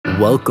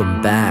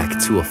Welcome back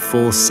to a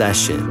full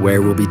session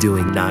where we'll be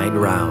doing 9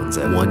 rounds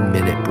at 1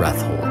 minute breath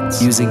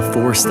holds using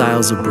 4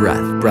 styles of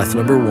breath. Breath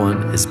number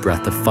 1 is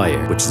breath of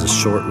fire, which is a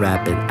short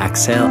rapid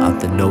exhale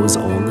out the nose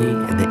only,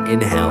 and the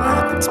inhale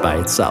happens by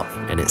itself,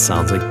 and it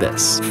sounds like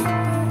this.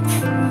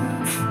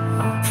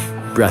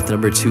 Breath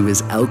number 2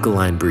 is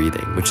alkaline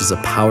breathing, which is a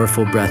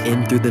powerful breath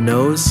in through the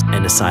nose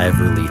and a sigh of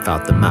relief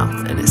out the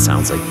mouth, and it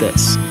sounds like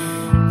this.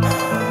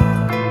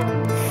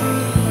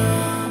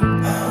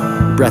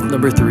 Breath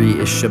number 3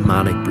 is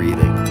shamanic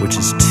breathing, which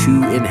is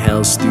 2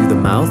 inhales through the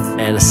mouth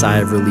and a sigh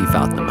of relief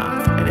out the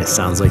mouth, and it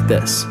sounds like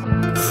this.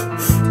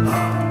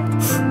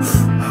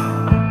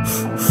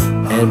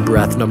 And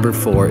breath number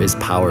 4 is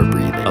power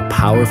breathing, a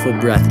powerful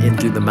breath in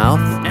through the mouth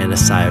and a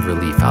sigh of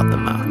relief out the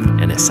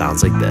mouth, and it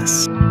sounds like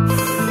this.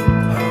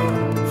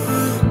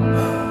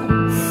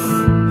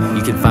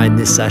 You can find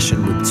this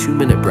session with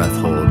 2-minute breath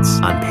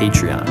holds on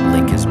Patreon,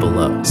 link is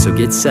below. So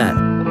get set,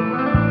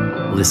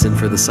 listen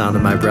for the sound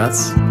of my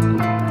breaths,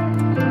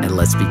 and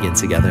let's begin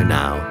together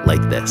now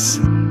like this.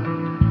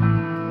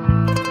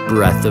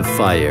 Breath of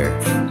fire.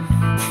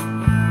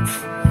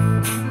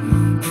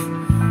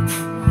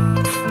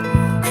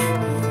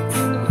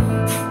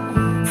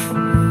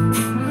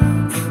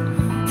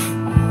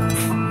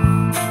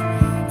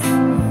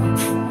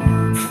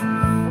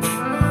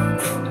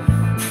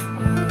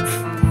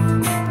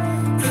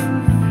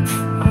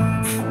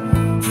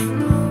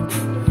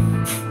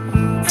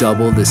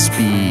 Double the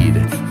speed.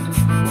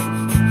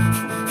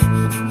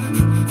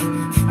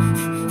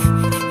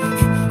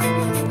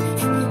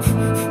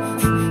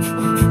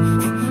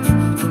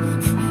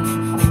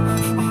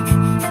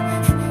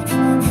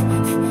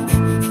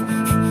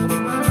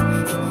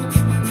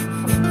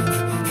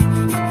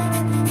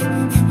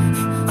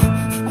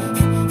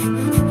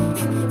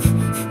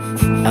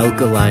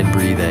 Alkaline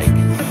breathing.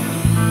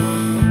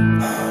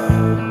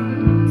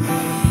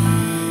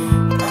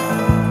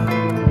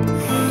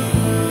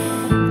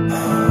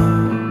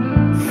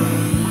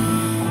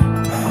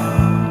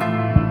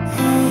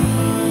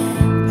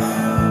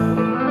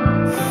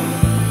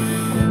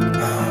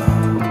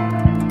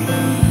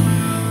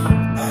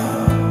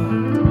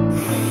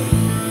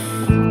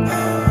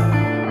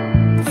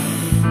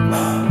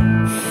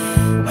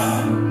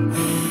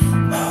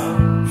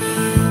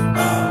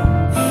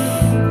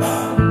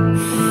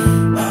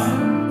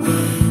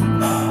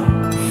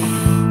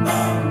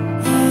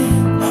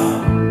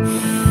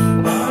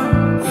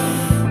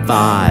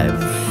 Five,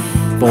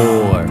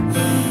 4,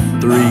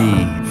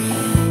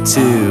 3,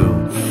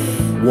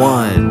 2,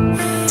 1.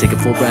 Take a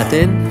full breath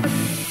in.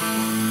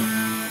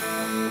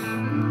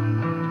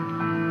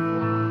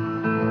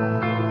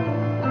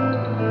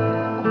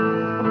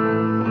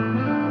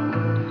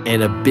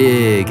 And a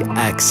big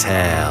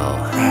exhale.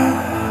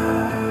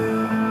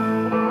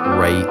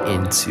 Right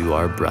into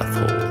our breath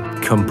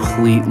hold.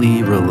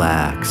 Completely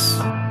relax.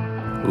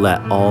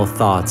 Let all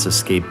thoughts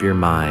escape your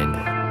mind.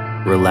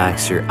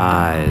 Relax your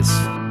eyes.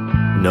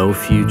 No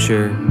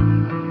future,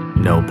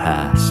 no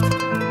past.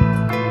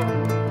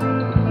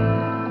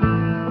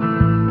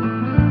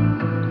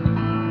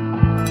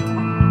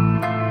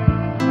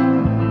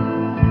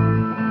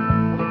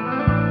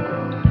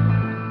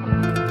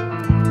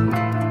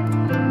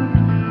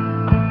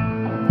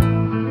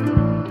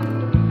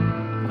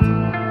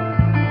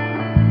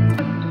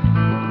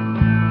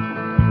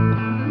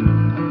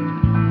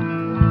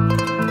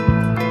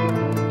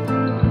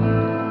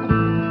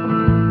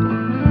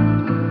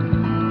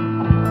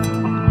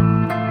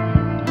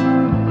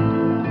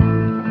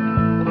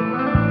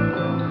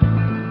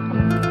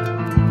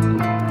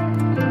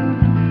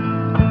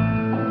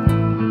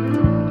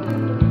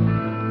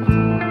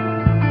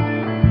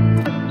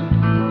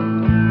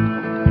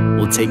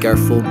 Take our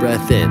full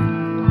breath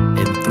in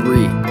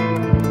 3,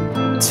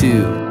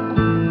 2,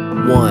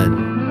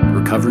 1.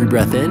 Recovery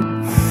breath in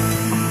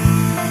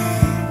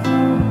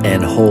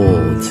and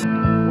hold.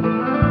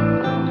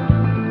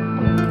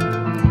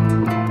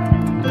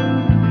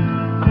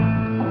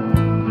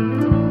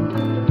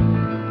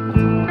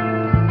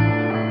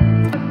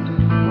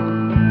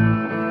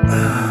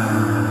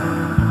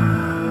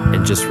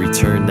 And just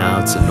return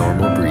now to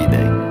normal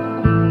breathing.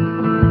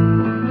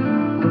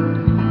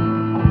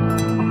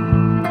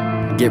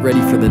 Get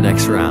ready for the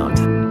next round.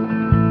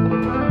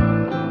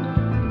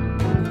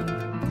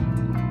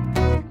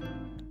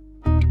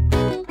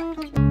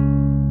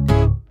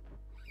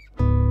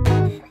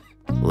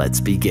 Let's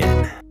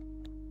begin.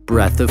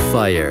 Breath of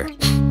fire.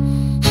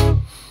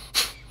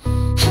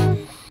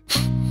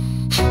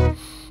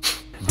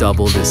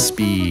 Double the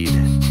speed.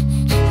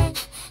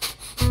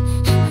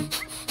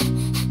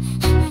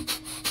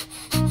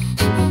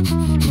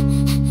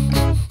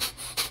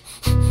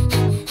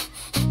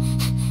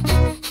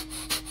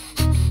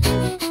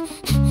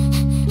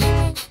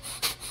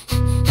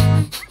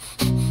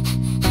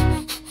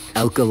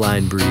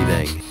 Alkaline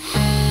breathing.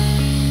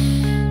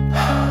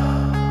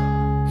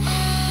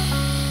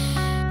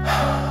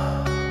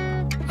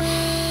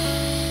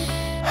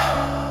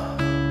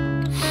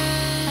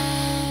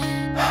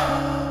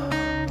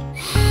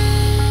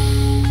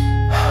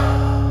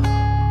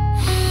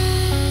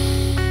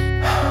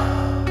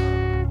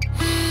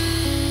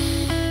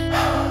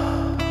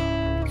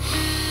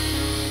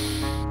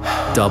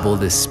 Double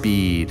the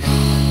speed.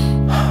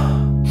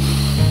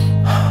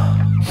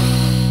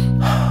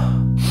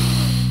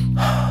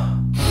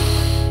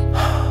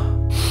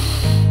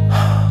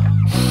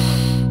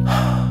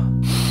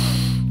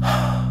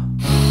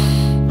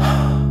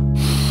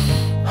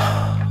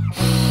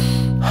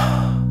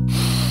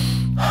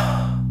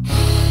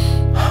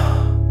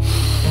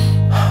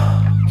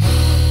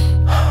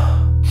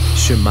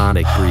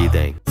 Shamanic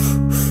breathing.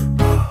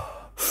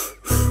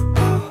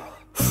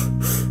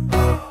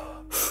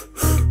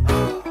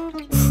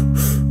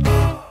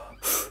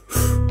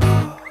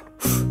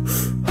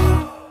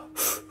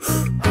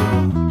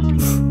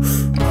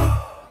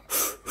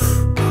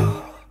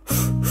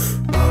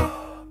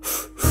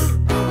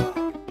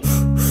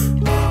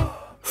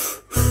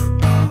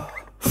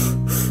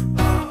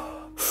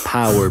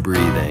 Power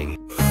breathing.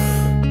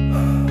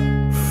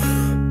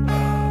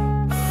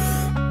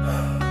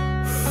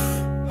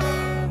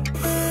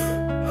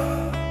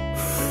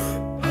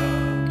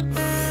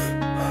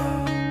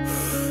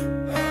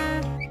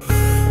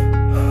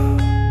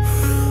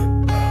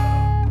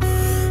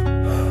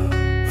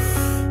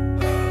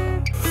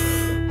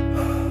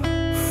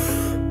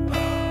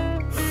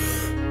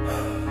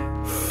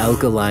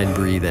 Alkaline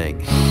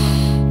breathing.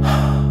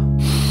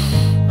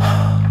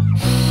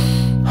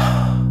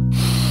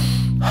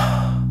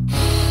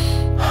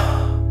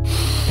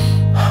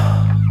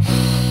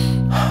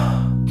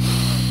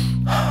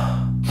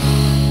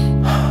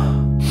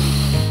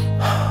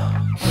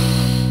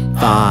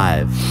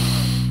 Five,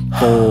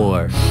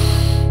 4,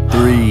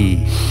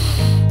 3,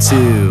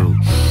 2,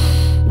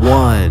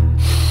 1.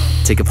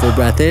 Take a full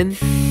breath in.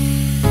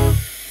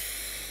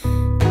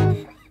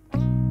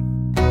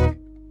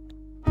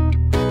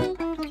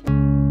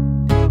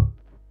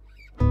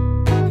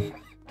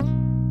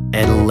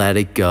 And let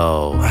it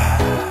go.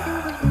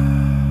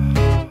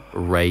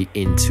 Right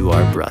into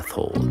our breath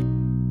hold.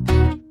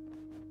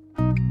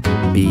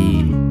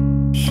 Be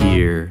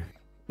here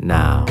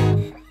now.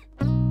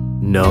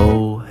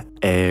 No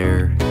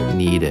air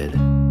needed.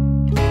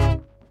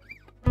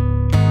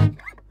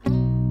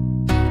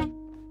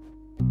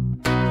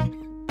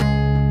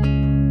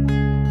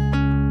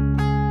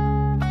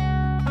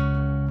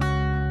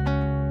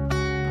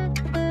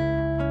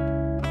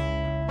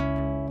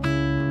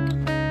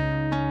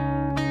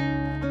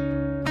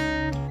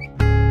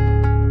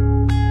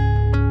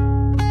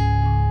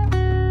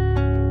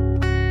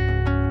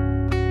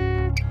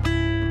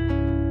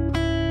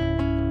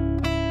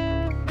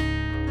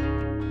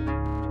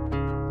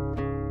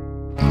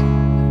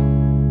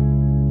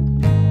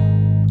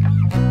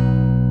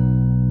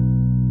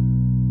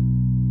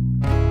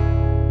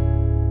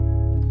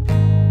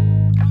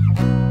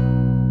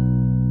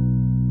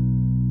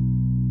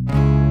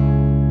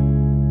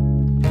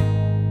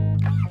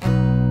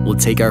 We'll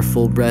take our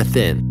full breath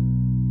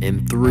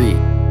in 3,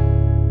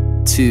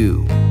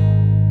 2,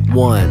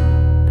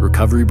 1.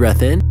 Recovery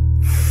breath in.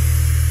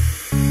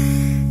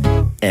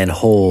 And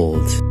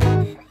hold.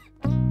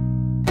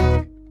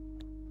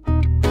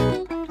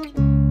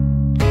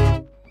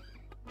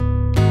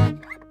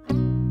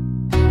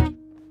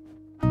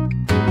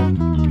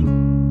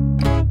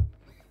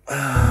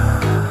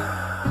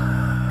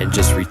 And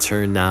just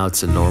return now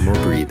to normal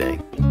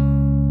breathing.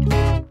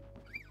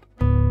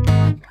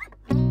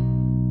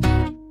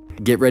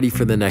 Get ready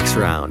for the next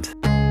round.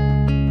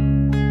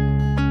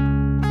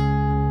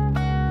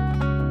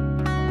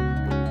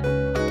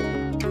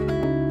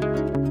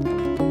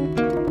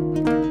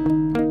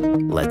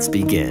 Let's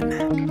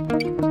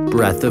begin.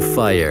 Breath of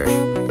fire.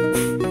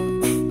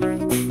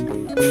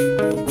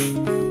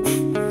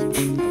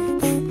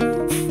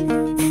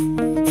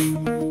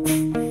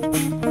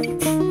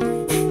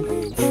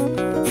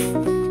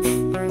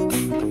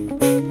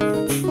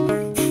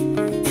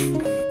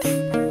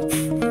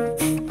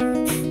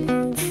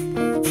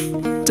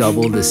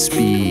 Double the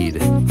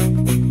speed.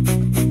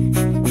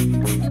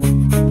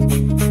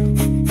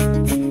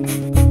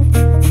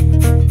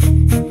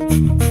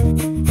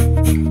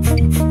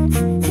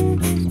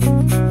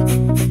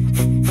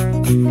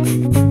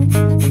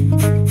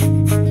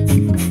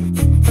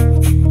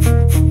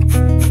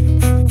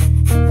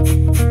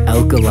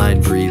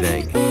 Alkaline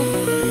breathing.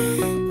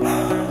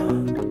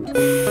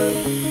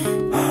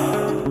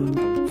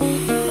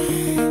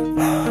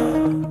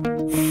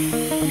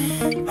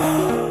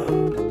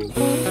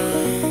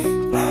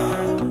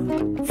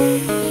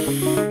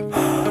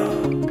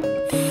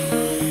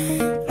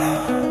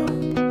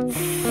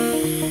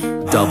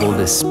 Double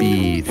the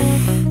speed.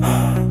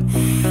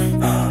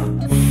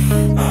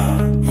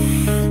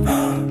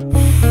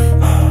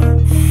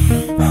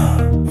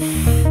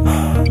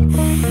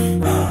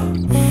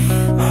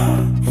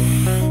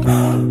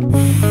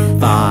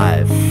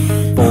 Five,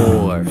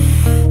 4,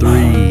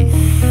 3,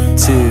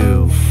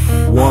 2,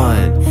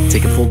 1.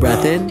 Take a full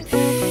breath in.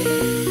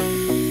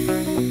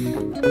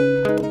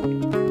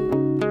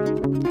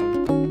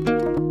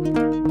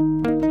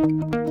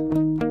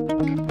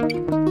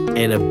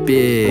 And a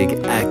big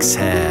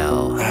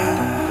exhale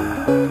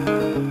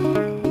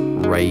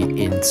right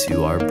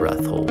into our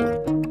breath hold.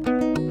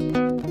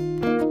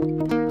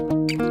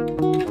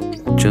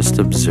 just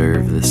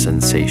observe the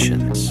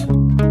sensations.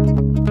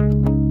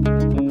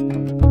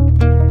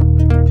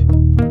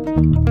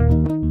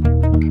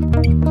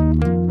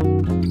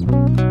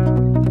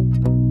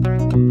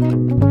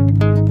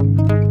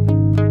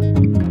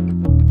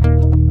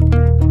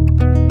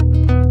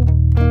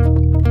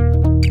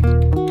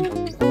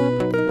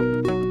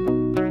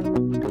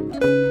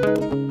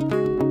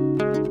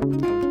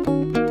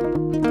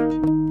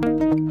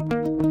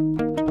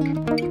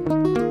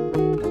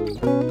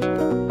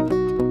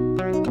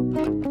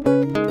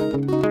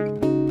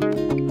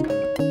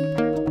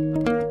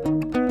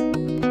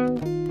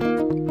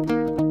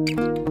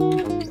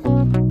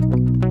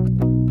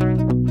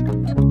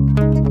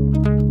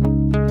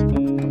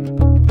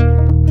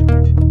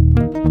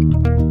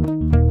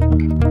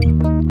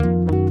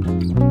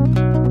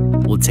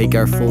 Take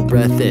our full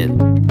breath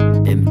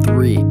in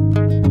 3,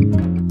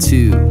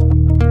 2,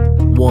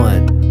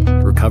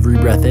 1. Recovery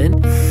breath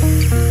in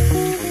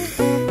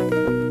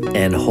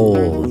and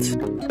hold.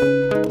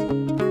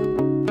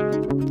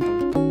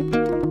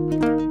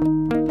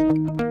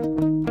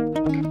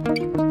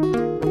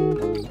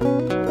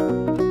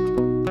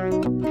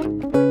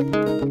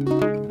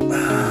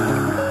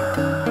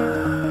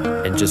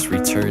 And just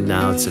return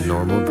now to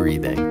normal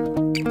breathing.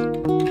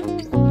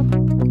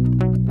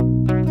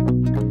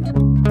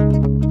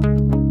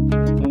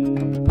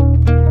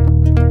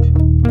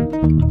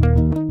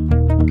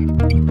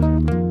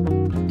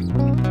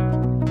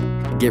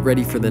 Get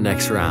ready for the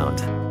next round.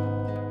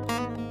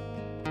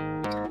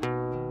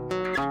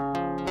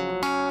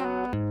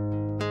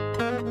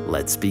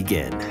 Let's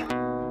begin.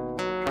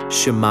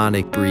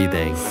 Shamanic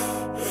breathing.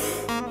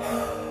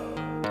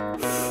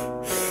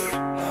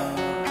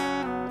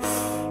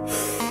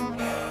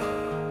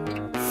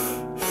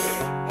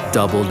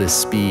 Double the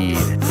speed.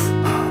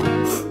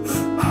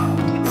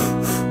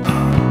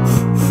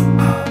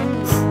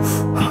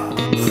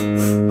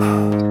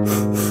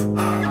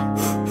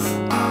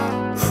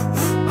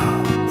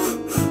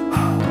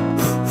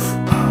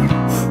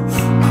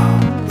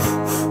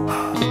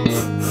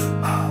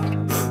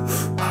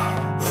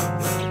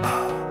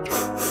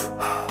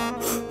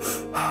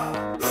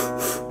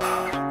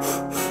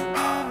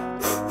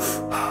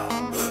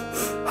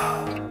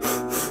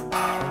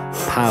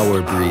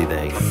 Power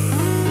breathing.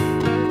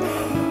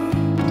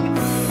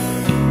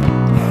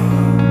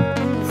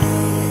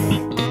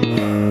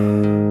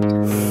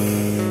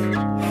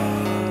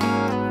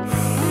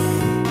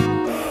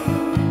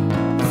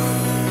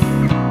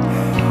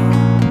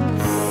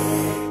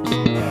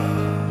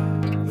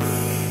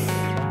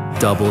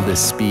 Double the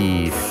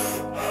speed.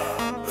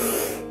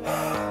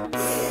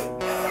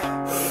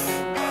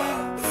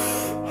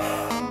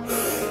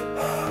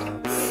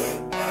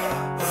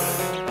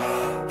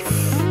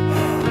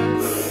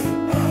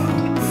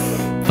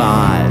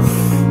 Five,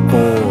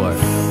 4,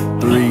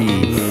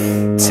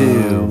 3,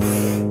 2,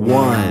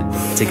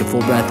 1. Take a full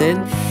breath in.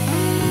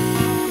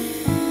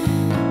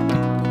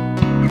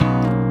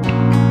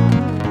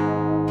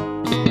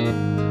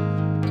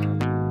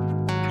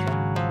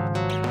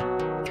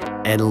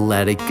 And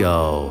let it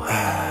go.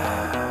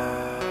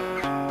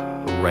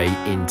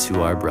 Right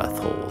into our breath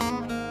hold.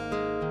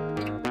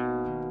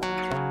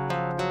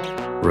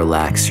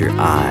 Relax your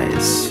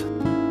eyes.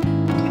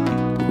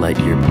 Let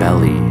your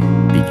belly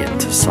begin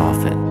to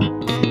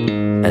soften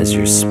as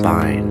your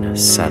spine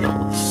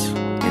settles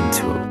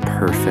into a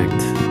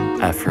perfect,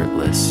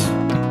 effortless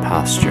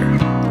posture.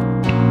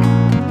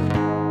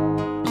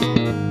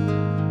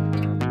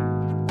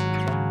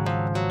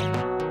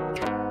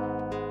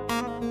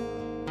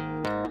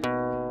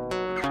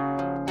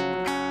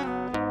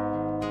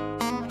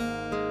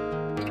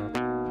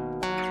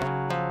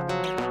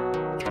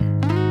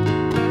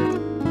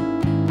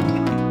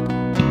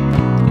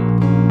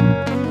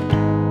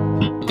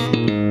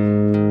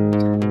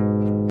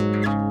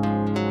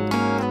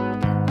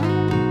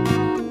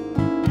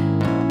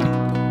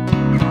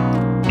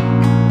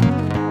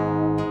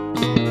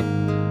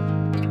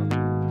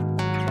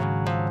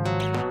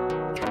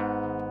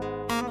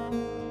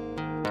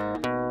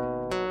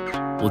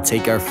 We'll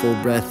take our full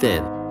breath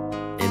in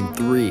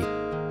 3,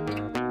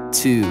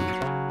 2,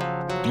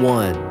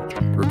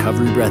 1.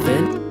 Recovery breath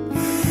in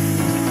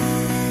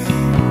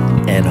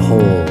and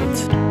hold.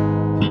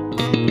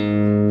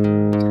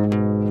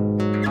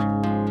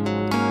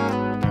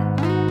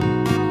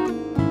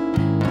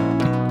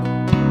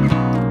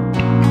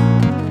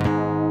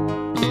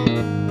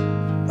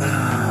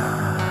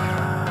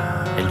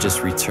 And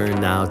just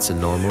return now to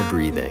normal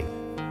breathing.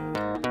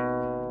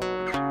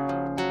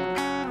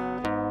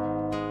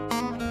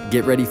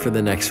 Get ready for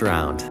the next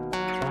round.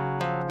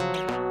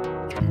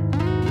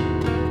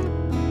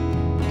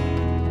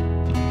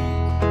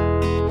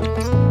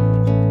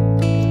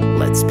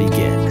 Let's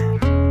begin.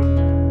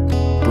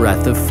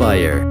 Breath of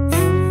fire.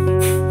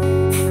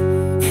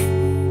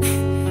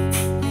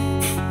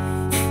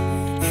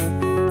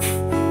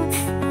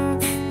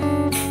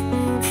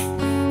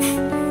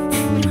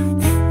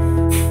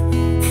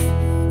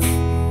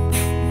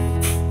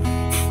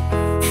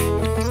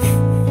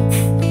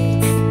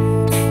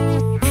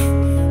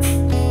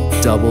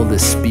 Double the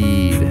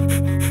speed.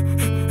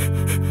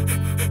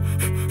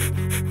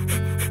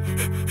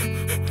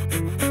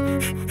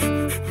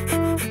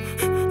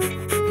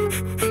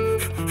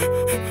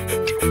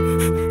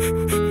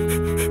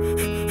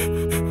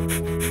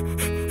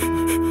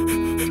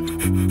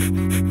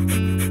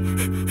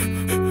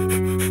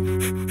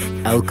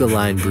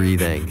 alkaline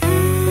breathing.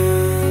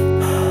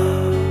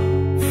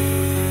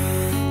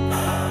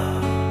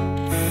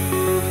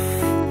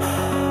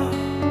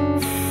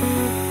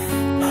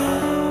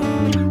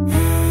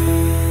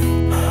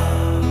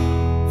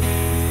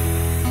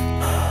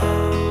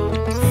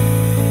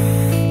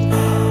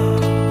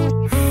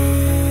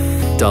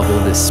 Double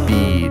the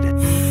speed.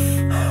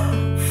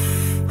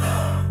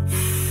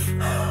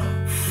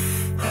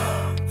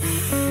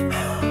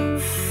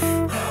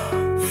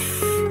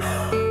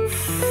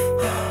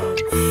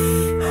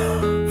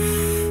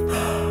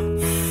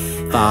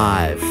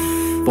 Five,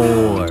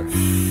 four,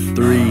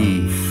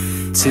 three,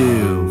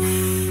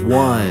 two,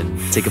 one.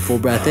 Take a full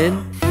breath in.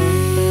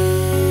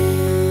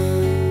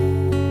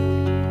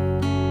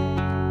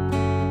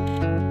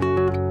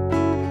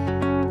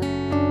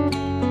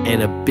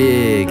 And a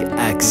big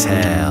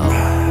exhale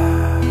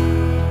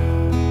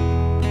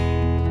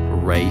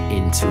right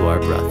into our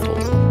breath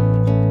hold.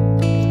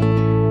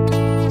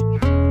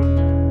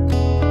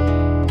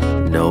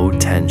 No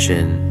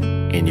tension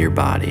in your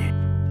body.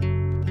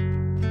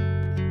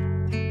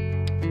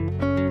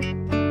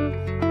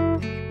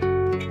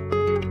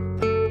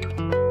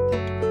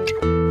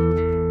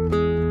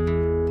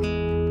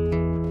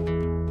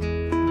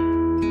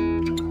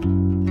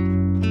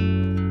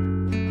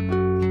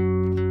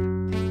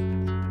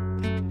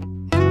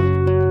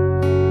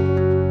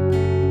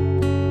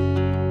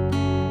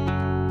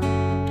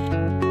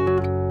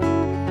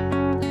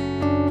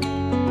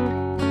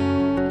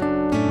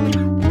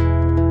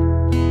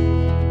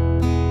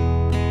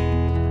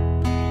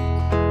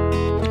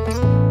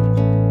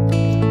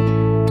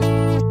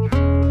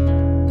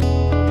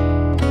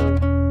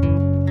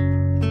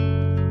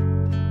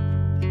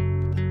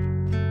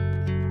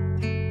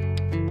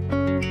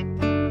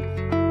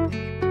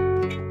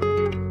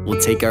 We'll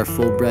take our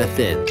full breath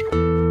in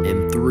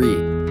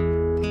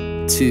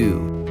 3,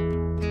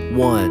 2,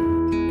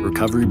 1.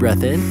 Recovery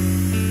breath in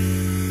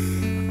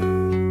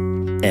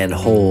and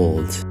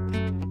hold.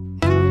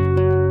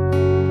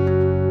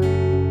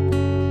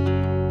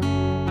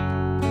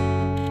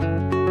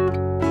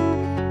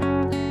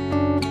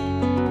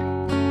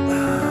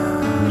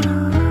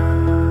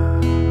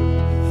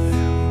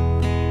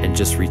 And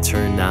just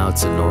return now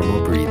to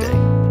normal breathing.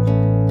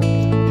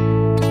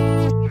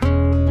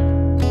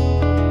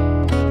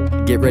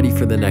 Get ready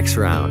for the next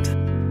round.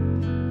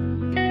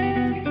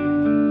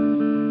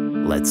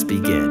 Let's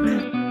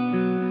begin.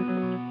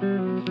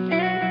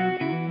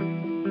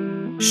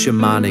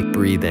 Shamanic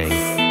breathing.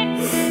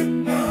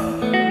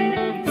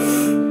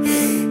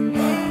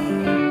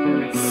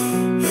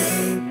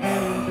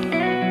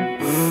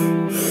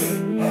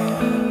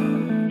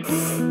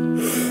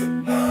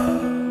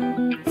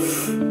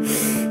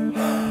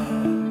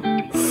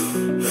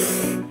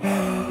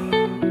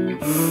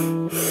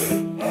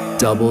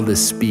 Double the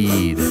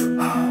speed.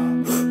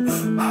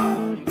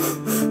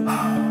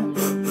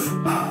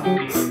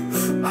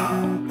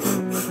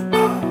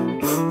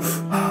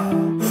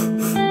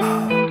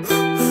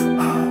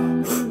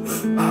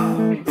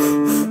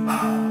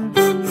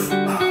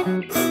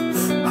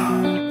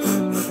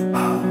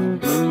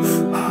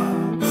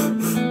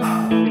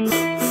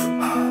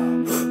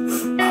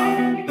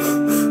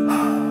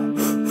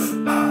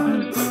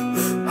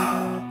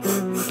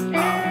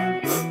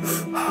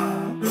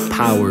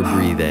 Power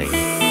breathing.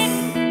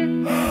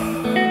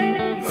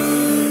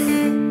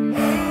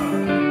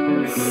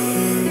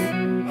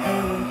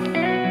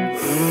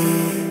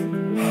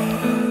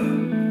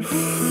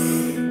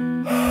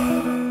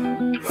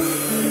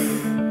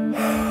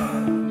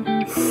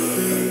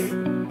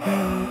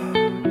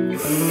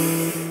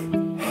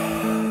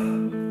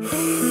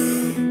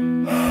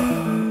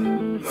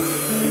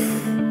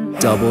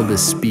 Double the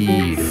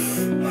speed.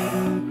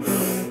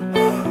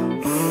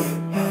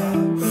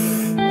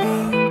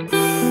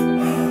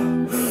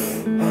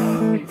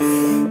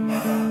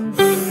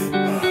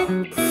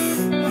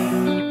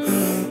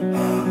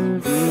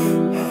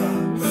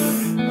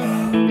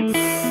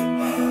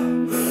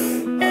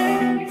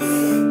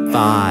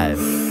 Five,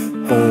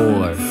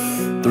 four,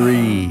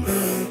 three,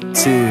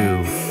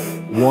 two,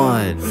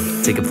 one.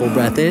 Take a full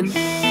breath in.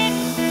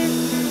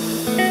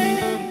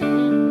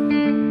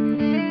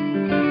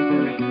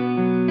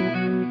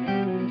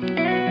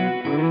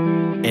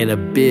 And a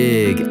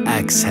big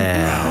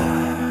exhale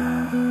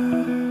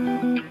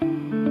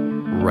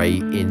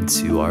right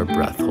into our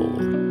breath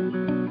hold.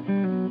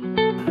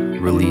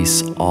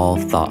 Release all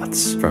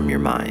thoughts from your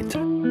mind.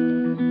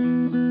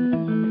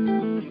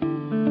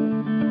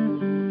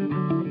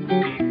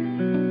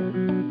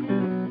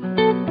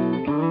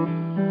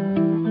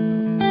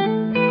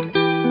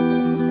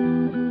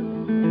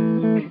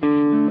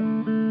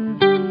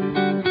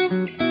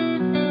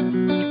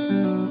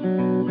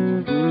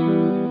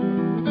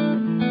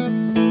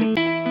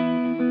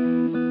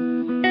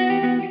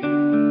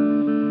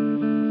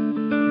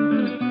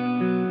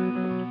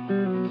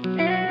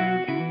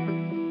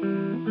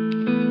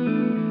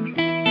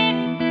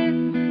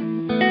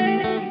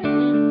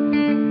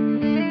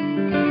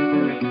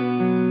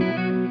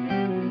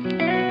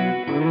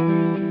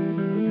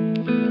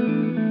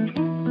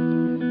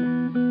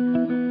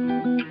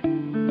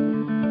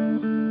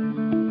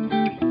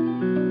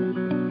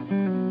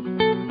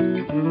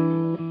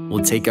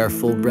 We'll take our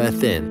full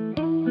breath in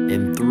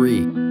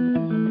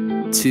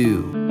 3,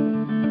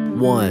 2,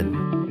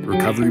 1.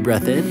 Recovery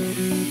breath in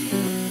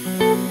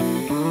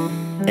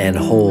and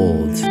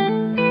hold.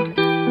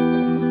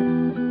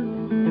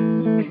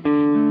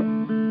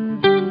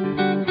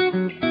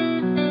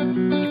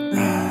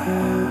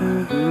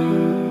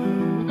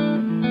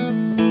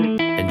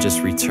 And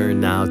just return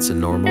now to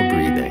normal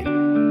breathing.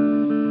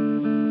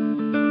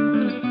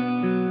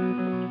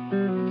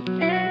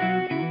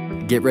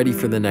 Get ready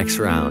for the next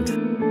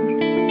round.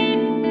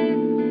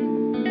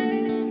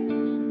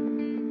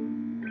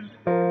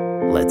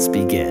 Let's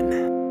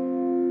begin.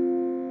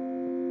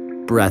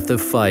 Breath of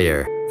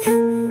fire.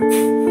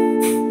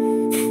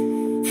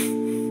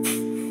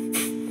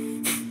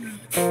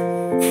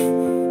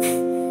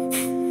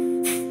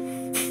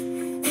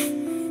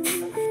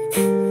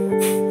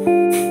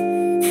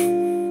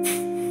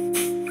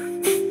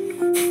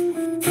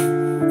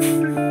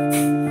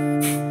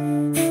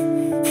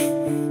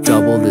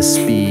 Double the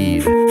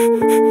speed.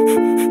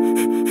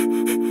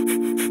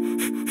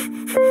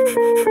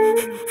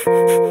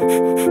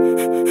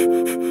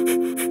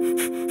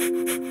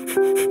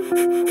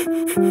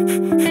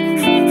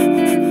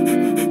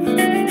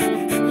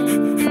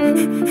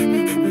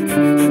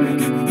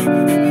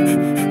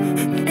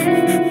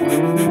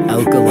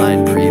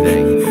 Alkaline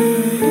breathing.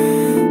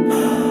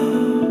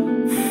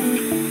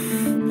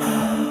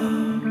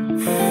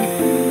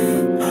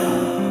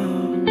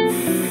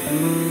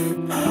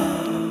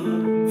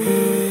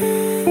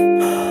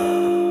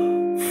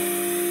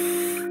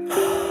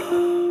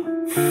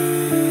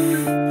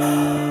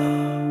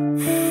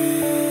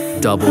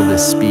 Double the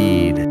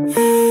speed.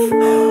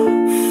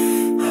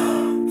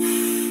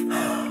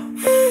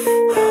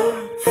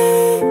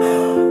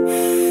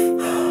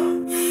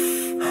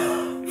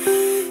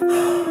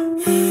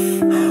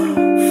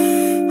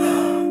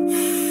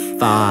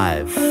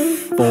 Five,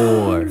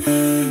 4,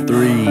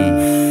 3,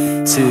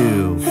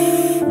 2,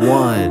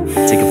 1.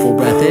 Take a full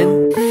breath in.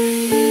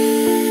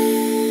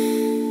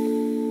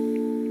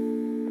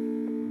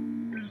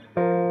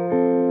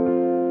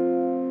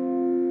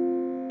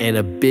 And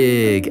a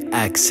big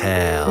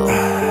exhale.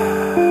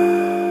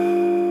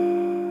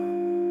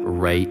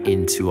 Right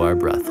into our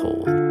breath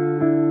hold.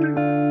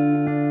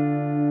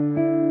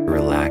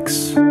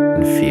 Relax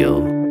and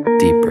feel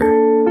deeper.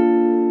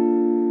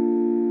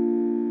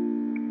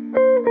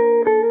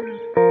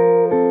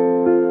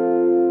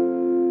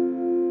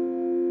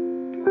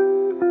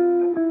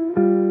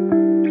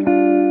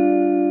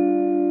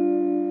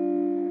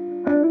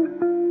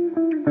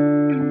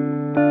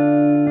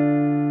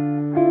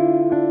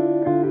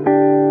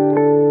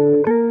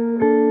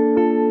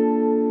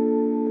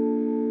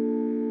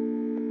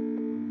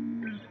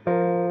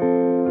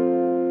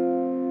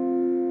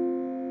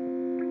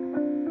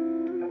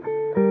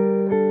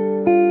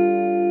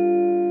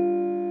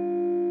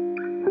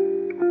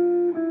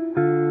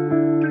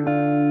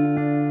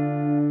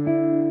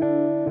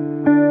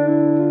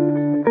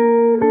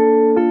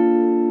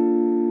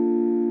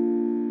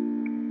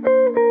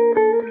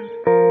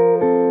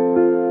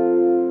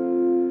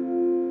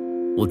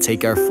 We'll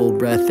take our full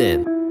breath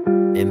in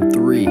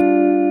 3,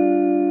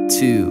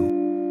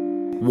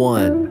 2,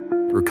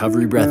 1.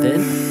 Recovery breath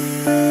in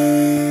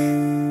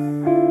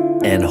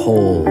and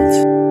hold.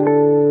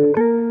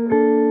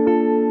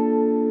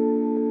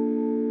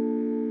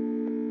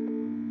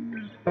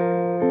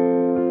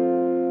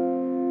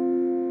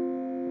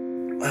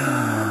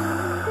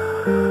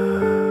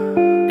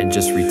 And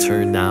just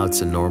return now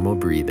to normal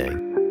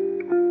breathing.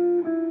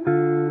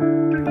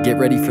 Get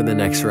ready for the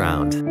next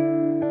round.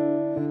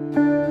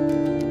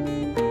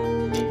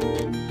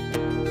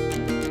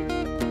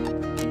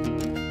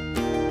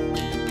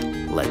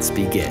 Let's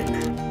begin.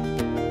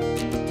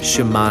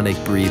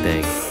 Shamanic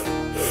breathing.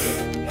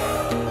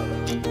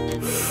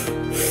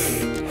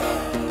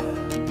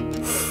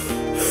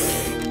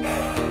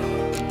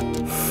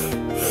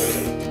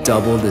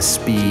 Double the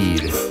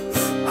speed.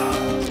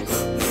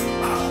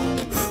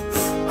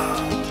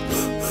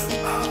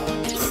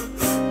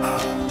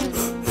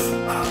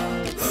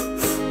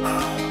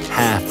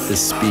 Half the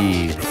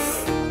speed.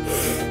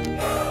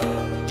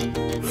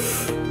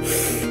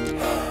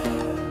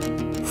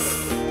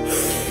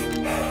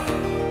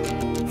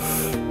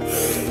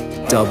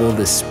 Double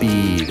the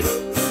speed.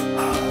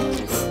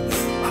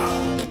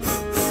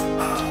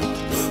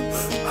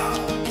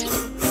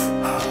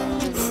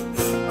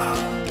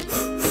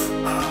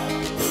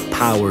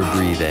 Power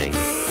breathing.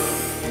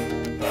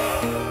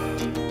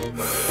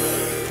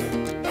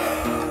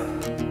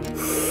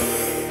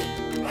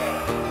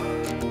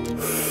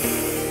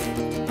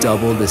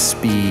 Double the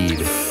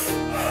speed.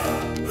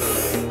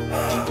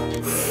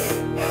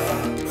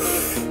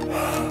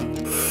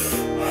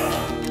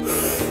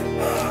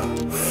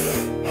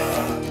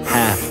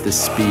 Half the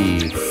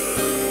speed.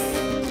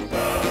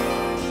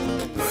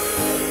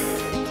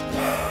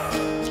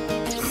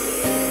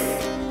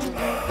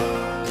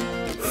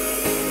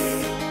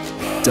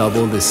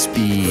 Double the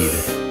speed.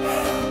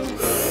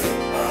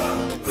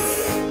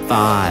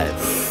 5,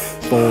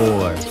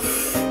 4,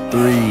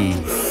 3,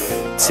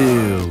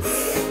 2,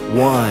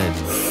 1.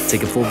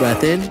 Take a full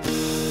breath in.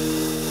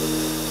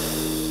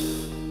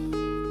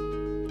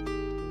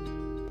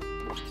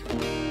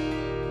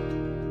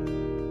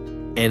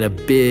 And a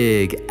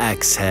big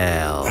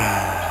exhale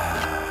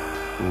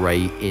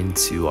right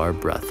into our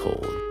breath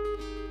hold.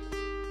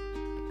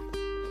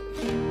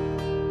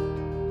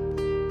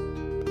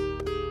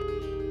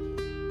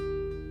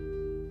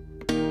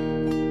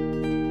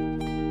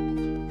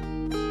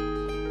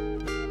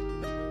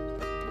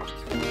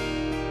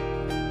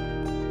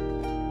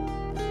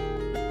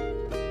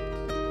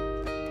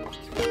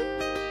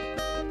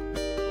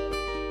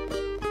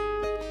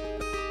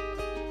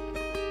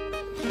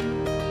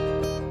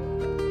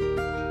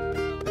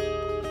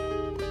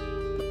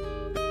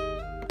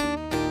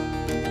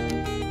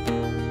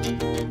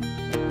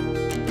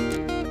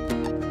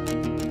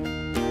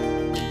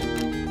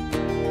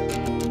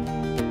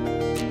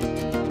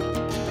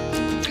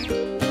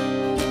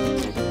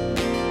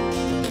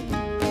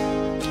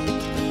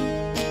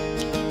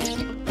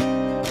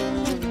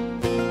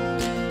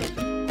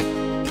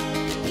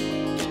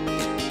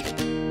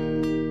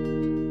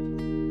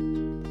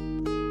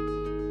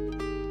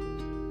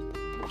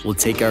 We'll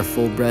take our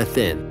full breath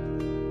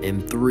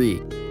in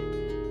 3,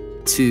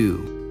 2,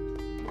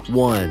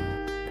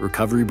 1.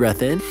 Recovery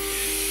breath in.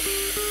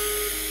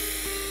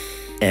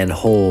 And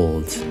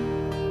hold.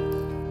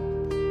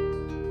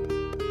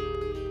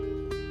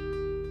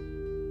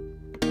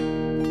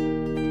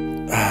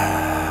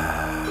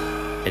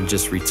 And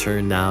just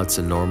return now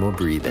to normal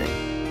breathing.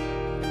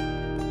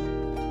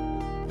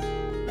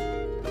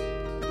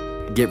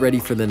 Get ready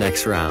for the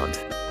next round.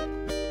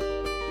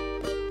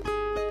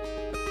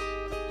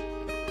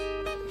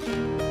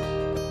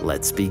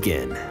 Let's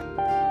begin.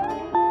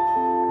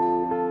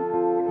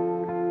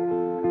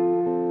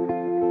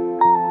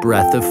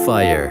 Breath of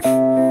fire.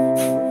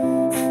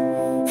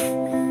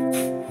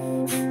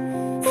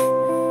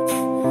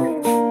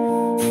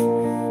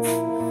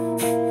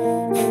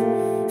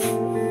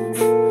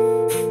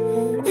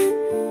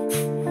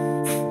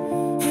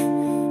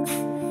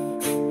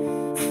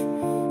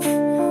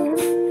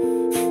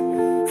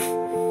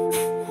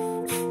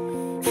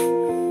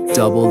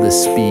 Double the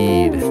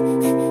speed.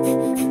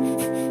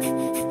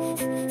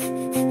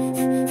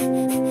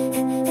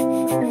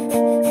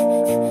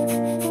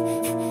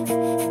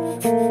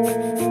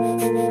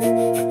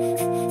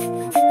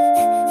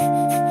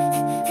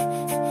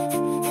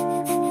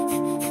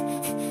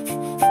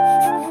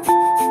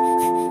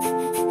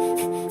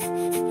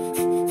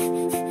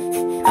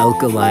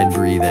 Alkaline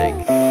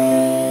breathing.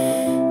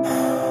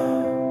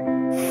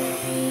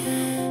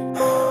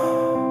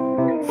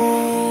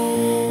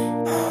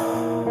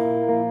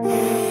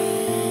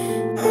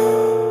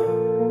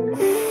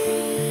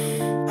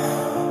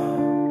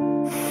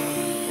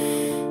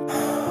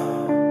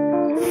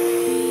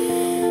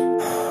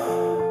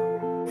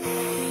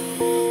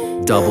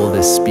 Double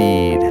the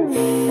speed.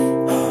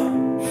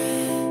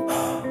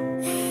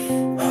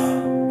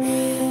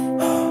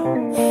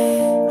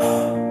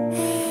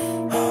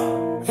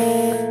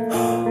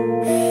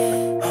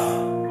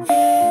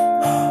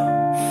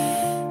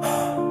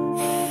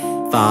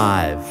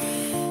 Five,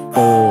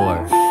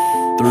 4,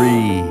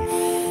 3,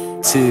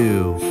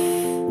 2,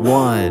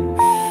 1.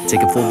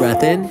 Take a full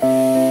breath in.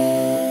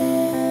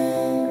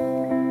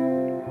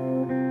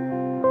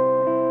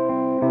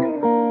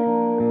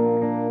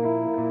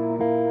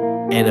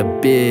 And a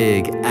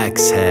big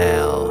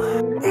exhale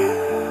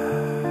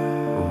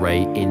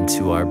right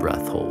into our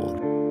breath hold.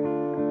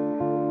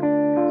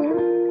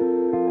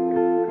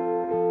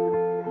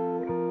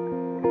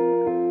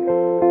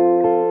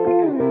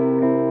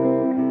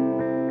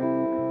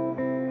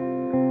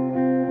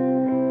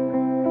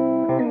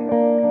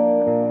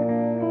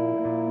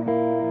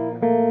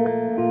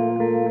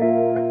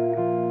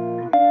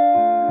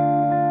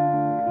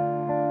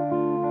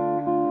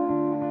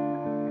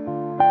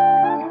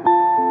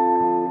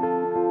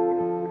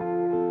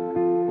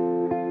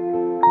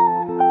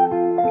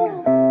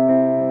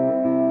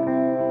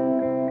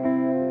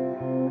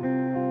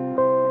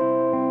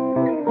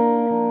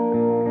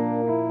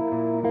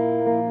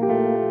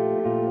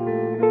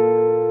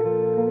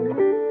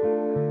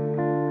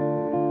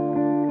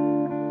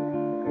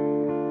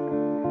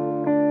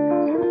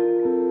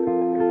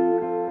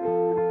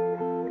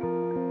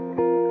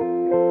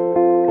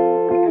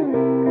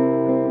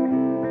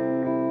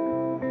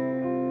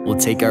 We'll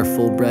take our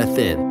full breath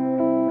in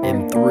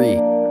 3,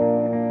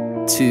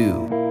 2,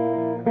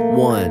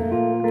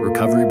 1.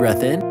 Recovery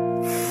breath in.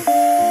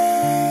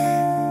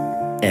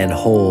 And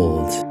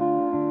hold.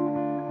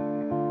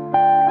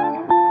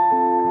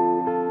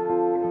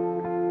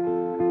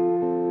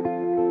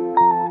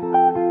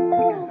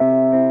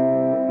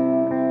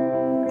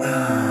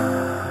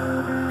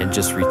 And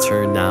just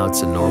return now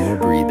to normal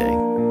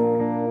breathing.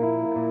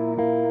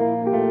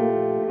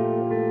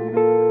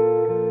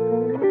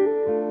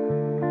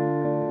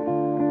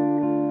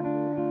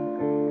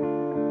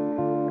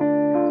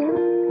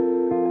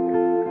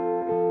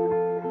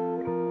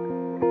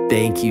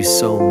 Thank you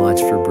so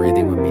much for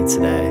breathing with me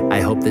today. I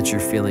hope that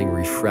you're feeling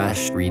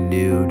refreshed,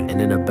 renewed,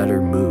 and in a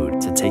better mood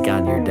to take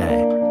on your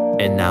day.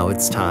 And now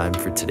it's time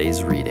for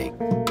today's reading.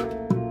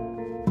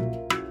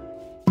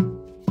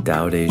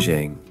 Tao Te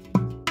Ching,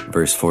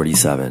 verse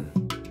 47.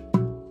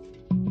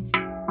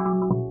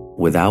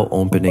 Without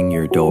opening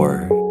your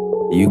door,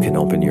 you can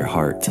open your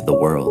heart to the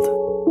world.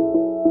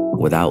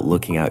 Without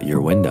looking out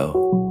your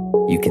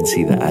window, you can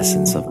see the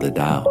essence of the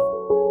Tao.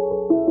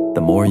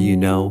 The more you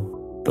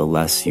know, the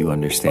less you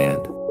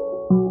understand.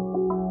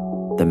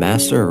 The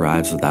master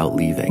arrives without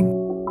leaving,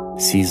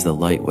 sees the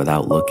light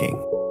without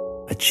looking,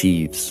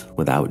 achieves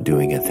without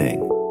doing a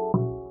thing.